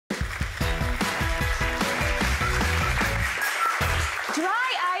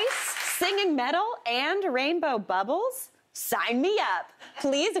Singing metal and rainbow bubbles? Sign me up.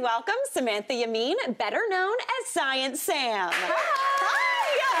 Please welcome Samantha Yamin, better known as Science Sam. Hi.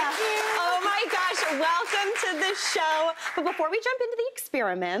 Oh my gosh, welcome to the show. But before we jump into the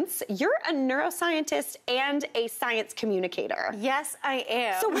experiments, you're a neuroscientist and a science communicator. Yes, I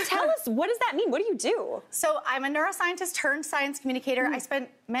am. So tell us, what does that mean? What do you do? So I'm a neuroscientist turned science communicator. I spent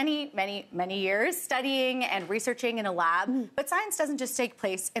many years studying and researching in a lab. But science doesn't just take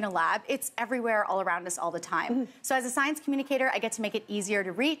place in a lab. It's everywhere, all around us, all the time. So as a science communicator, I get to make it easier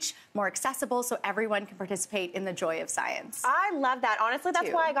to reach, more accessible, so everyone can participate in the joy of science. I love that. Honestly, that's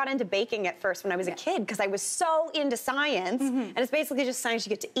why I got into baking at first when I was a kid, because I was so into science. And it's basically just science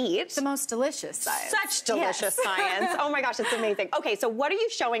you get to eat. The most delicious science. Such delicious science. Oh my gosh, it's amazing. Okay, so what are you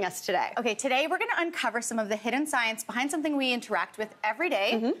showing us today? Okay, today we're going to uncover some of the hidden science behind something we interact with every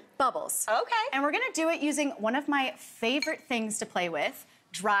day, bubbles. Okay. And we're going to do it using one of my favorite things to play with,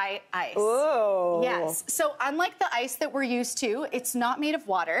 dry ice. Ooh. Yes. So unlike the ice that we're used to, it's not made of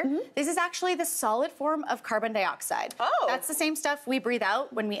water. This is actually the solid form of carbon dioxide. Oh. That's the same stuff we breathe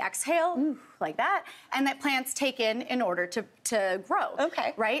out when we exhale, like that, and that plants take in order to grow.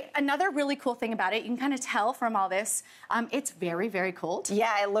 Okay. Right? Another really cool thing about it, you can kind of tell from all this, it's very, very cold.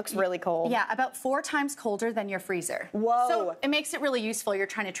 Yeah, it looks really cold. Yeah, about 4 times colder than your freezer. Whoa. So it makes it really useful. You're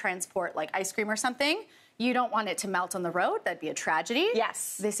trying to transport like ice cream or something. You don't want it to melt on the road. That'd be a tragedy.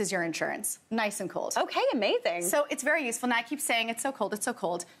 Yes. This is your insurance. Nice and cold. Okay, amazing. So it's very useful. Now I keep saying it's so cold, it's so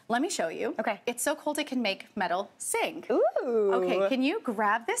cold. Let me show you. Okay. It's so cold it can make metal sing. Ooh. Okay, can you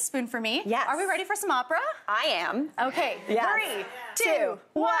grab this spoon for me? Yes. Are we ready for some opera? I am. Okay, Yes. 3, 2,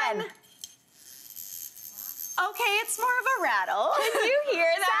 1. Okay, it's more of a rattle. Can you hear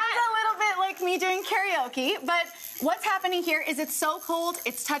that? Sounds a little bit like me doing karaoke, but what's happening here is it's so cold,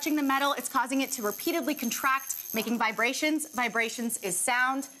 it's touching the metal, it's causing it to repeatedly contract, making vibrations. Vibrations is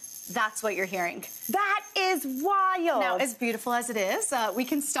sound. That's what you're hearing. That is wild. Now, as beautiful as it is, we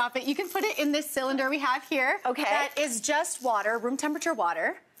can stop it. You can put it in this cylinder we have here. Okay. That is just water, room temperature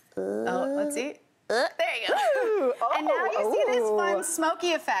water. Oh, let's see. There you go. Ooh, And now you see this fun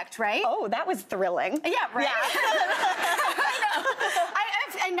smoky effect, right? Oh, that was thrilling. Yeah, right? Yeah. I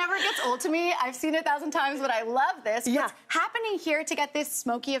know. It never gets old to me. I've seen it 1,000 times, but I love this. Yeah. What's happening here to get this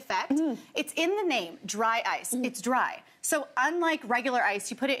smoky effect, it's in the name, dry ice. It's dry. So unlike regular ice,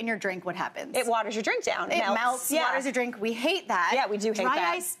 you put it in your drink, what happens? It waters your drink down. It melts, Yeah. waters your drink. We hate that. Yeah, we do hate Dry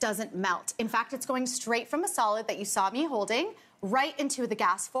that. ice doesn't melt. In fact, it's going straight from a solid that you saw me holding right into the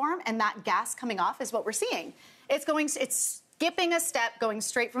gas form, and that gas coming off is what we're seeing. It's skipping a step, going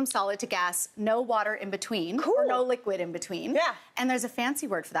straight from solid to gas, no water in between, or no liquid in between. Yeah. And there's a fancy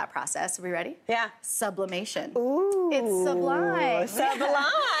word for that process. Are we ready? Yeah. Sublimation. Ooh. It's sublime. Sublime.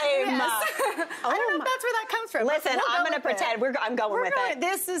 Yes. I don't know if that's where that comes from. Listen, We'll I'm go going to with it. pretend. I'm going with it.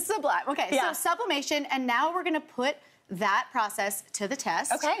 This is sublime. Okay, Yeah. so sublimation, and now we're going to put that process to the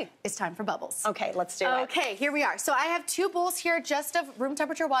test. Okay. It's time for bubbles. Okay, let's do it. Okay, here we are. So I have 2 bowls here just of room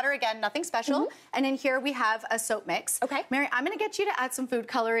temperature water, again, nothing special. And in here we have a soap mix. Okay. Mary, I'm gonna get you to add some food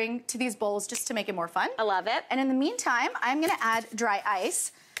coloring to these bowls just to make it more fun. I love it. And in the meantime, I'm gonna add dry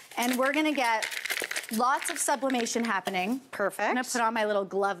ice, and we're gonna get lots of sublimation happening. Perfect. I'm gonna put on my little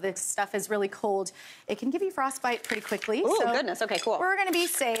glove. This stuff is really cold. It can give you frostbite pretty quickly. Oh, so goodness. Okay, cool. We're gonna be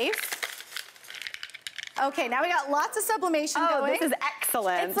safe. Okay, now we got lots of sublimation going. This is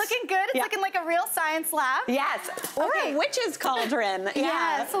excellent. It's looking good. It's looking like a real science lab. Yes. Or a witch's cauldron.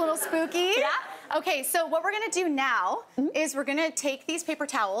 Yeah, it's a little spooky. Yeah. Okay, so what we're gonna do now is we're gonna take these paper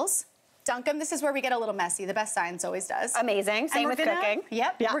towels, dunk them. This is where we get a little messy. The best science always does. Amazing. Same with cooking.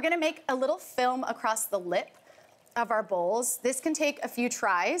 Yep. Yeah. We're gonna make a little film across the lip of our bowls. This can take a few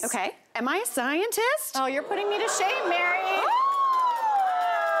tries. Okay. Am I a scientist? Oh, you're putting me to shame, Mary.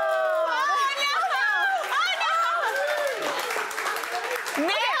 Nailed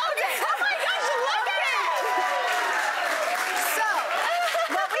it! Oh my gosh, look at it! So,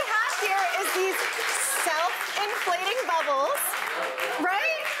 what we have here is these self-inflating bubbles,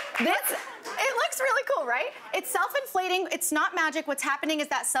 right? It looks really cool, right? It's self-inflating. It's not magic. What's happening is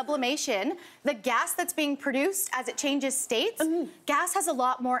that sublimation, the gas that's being produced as it changes states, gas has a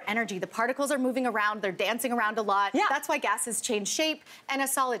lot more energy. The particles are moving around. They're dancing around a lot. Yeah. That's why gases change shape, and a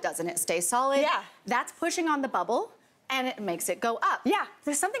solid doesn't. It stays solid. Yeah. That's pushing on the bubble, and it makes it go up. Yeah.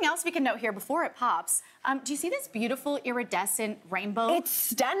 There's something else we can note here before it pops. Do you see this beautiful iridescent rainbow? It's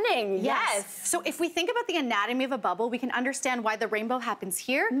stunning. Yes. So if we think about the anatomy of a bubble, we can understand why the rainbow happens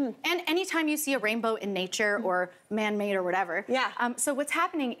here. And anytime you see a rainbow in nature or man-made or whatever. Yeah. So what's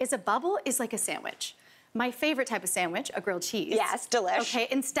happening is a bubble is like a sandwich. my favorite type of sandwich, a grilled cheese. Yes, delish. Okay,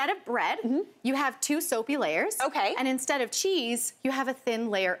 instead of bread, you have 2 soapy layers. Okay. And instead of cheese, you have a thin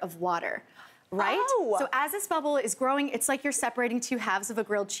layer of water. Right? Oh. So as this bubble is growing, it's like you're separating 2 halves of a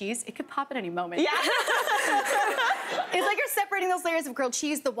grilled cheese. It could pop at any moment. Yeah. It's like you're separating those layers of grilled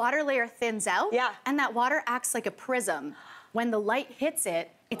cheese. The water layer thins out. Yeah. And that water acts like a prism. When the light hits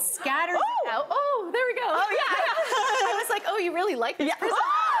it, it scatters it out. Oh, there we go. Oh, yeah. I was like, oh, you really like this prism?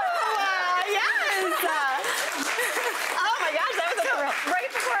 Oh, yes. Oh my gosh, that was a thrill. Right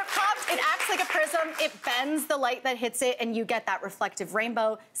before it pops, it acts like a prism. It bends the light that hits it, and you get that reflective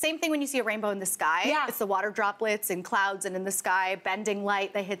rainbow. Same thing when you see a rainbow in the sky. Yeah. It's the water droplets in clouds and in the sky, bending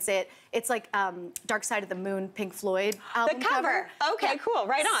light that hits it. It's like Dark Side of the Moon, Pink Floyd album cover. Okay, cool,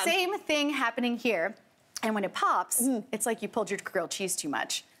 right on. Same thing happening here. And when it pops, it's like you pulled your grilled cheese too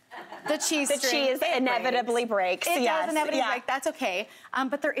much. The cheese inevitably breaks. It Yes, does inevitably yeah. break. That's okay.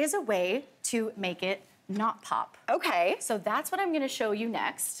 But there is a way to make it not pop. Okay. So that's what I'm going to show you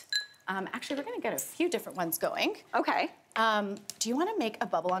next. Actually, we're going to get a few different ones going. Okay. Do you want to make a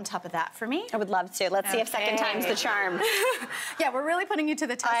bubble on top of that for me? I would love to. Let's see if second time's the charm. Yeah, we're really putting you to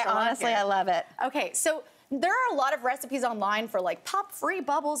the test. Honestly, I love it. Okay, so there are a lot of recipes online for like pop-free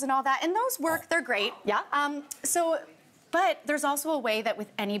bubbles and all that, and those work. They're great. Yeah. But there's also a way that with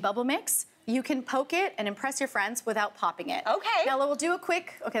any bubble mix, you can poke it and impress your friends without popping it. Okay. Now we'll do a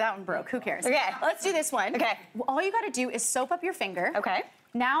quick. Okay, that one broke. Who cares? Okay. Let's do this one. Okay. All you got to do is soap up your finger. Okay.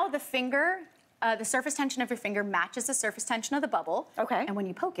 Now the finger, the surface tension of your finger matches the surface tension of the bubble. Okay. And when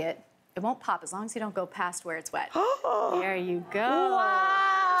you poke it, it won't pop as long as you don't go past where it's wet. There you go. Wow.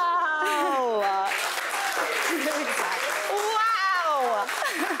 Wow.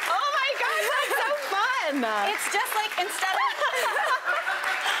 Oh my gosh, that's so fun. It's just like instead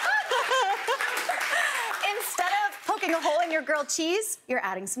of poking a hole in your grilled cheese, you're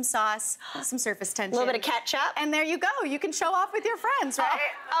adding some sauce, some surface tension. A little bit of ketchup. And there you go. You can show off with your friends, right?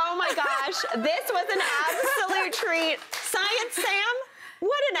 Oh my gosh, this was an absolute treat. Science Sam,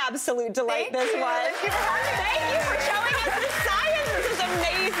 what an absolute delight this was. Thank you for showing us the science. This is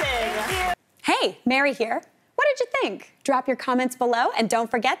amazing. Hey, Mary here. What did you think? Drop your comments below and don't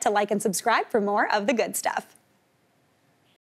forget to like and subscribe for more of the good stuff.